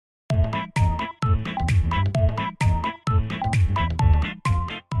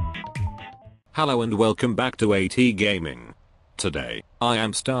Hello and welcome back to AT Gaming. Today, I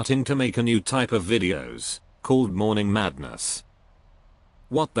am starting to make a new type of videos, called Morning Madness.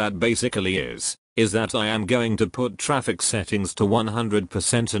 What that basically is that I am going to put traffic settings to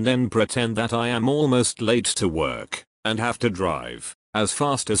 100% and then pretend that I am almost late to work, and have to drive, as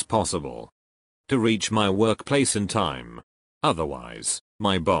fast as possible, to reach my workplace in time. Otherwise,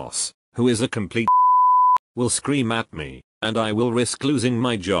 my boss, who is a complete will scream at me, and I will risk losing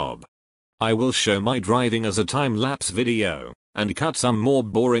my job. I will show my driving as a time-lapse video, and cut some more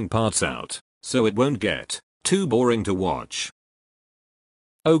boring parts out, so it won't get too boring to watch.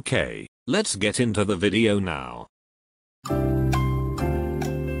 Okay, let's get into the video now.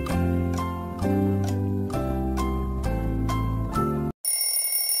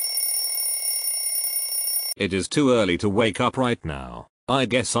 It is too early to wake up right now. I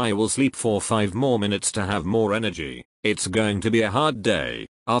guess I will sleep for 5 more minutes to have more energy. It's going to be a hard day,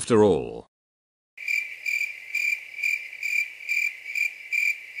 after all.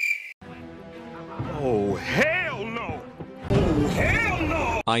 Oh hell no! Oh hell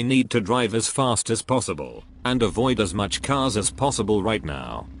no! I need to drive as fast as possible, and avoid as much cars as possible right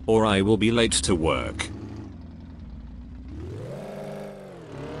now, or I will be late to work.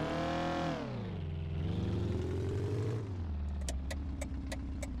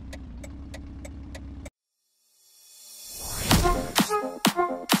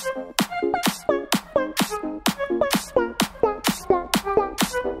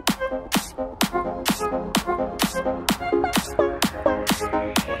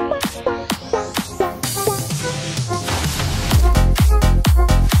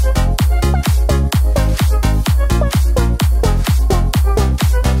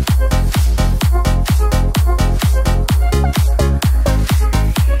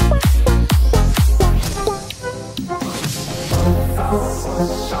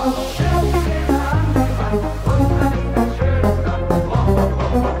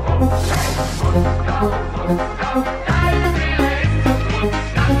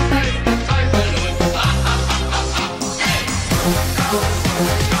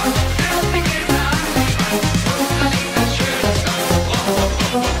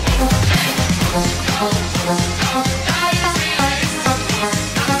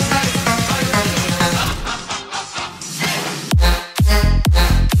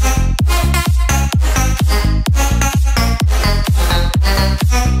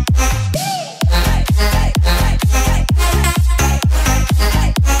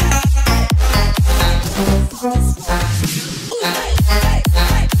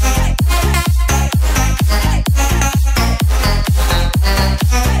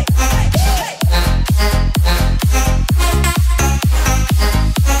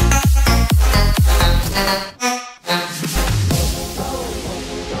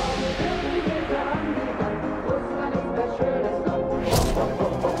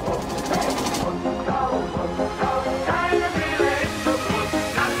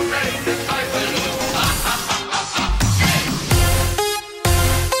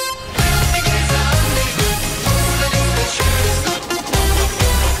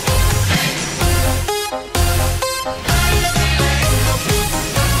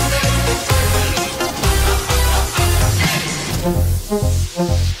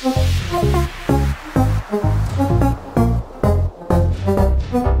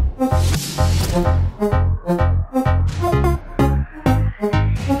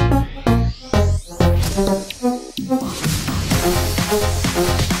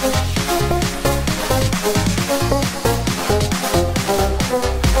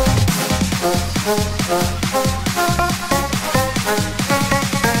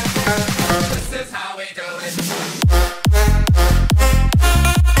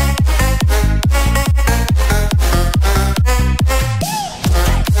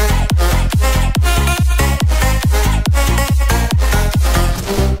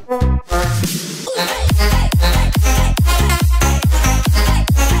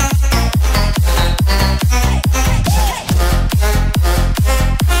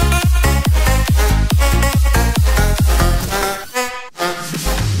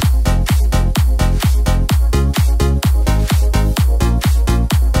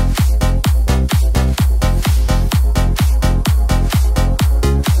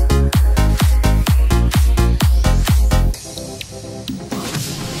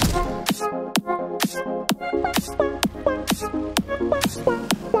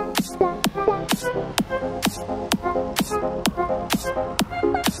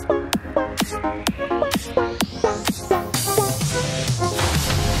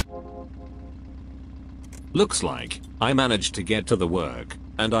 Looks like I managed to get to the work,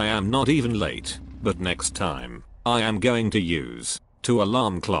 and I am not even late, but next time, I am going to use 2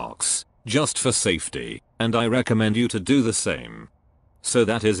 alarm clocks, just for safety, and I recommend you to do the same. So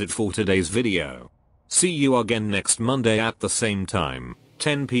that is it for today's video. See you again next Monday at the same time,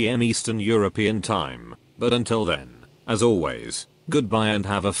 10 PM Eastern European Time, but until then, as always, goodbye and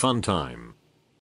have a fun time.